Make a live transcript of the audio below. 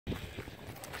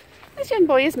This young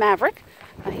boy is Maverick.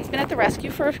 He's been at the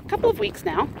rescue for a couple of weeks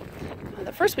now.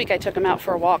 The first week I took him out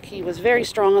for a walk, he was very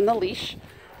strong on the leash.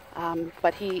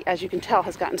 But he, as you can tell,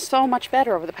 has gotten so much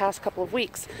better over the past couple of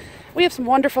weeks. We have some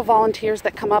wonderful volunteers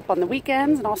that come up on the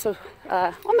weekends and also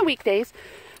on the weekdays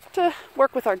to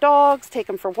work with our dogs, take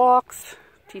them for walks,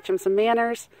 teach them some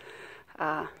manners.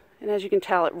 And as you can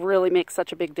tell, it really makes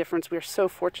such a big difference. We are so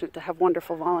fortunate to have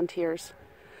wonderful volunteers.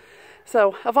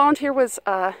 So a volunteer was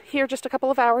here just a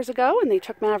couple of hours ago, and they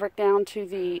took Maverick down to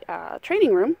the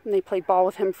training room, and they played ball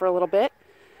with him for a little bit.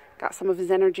 Got some of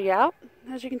his energy out.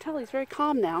 As you can tell, he's very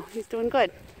calm now. He's doing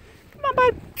good. Come on,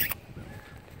 bud.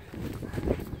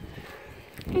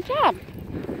 Good job.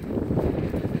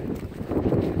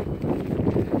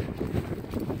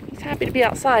 He's happy to be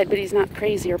outside, but he's not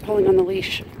crazy or pulling on the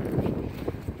leash.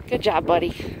 Good job,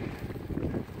 buddy.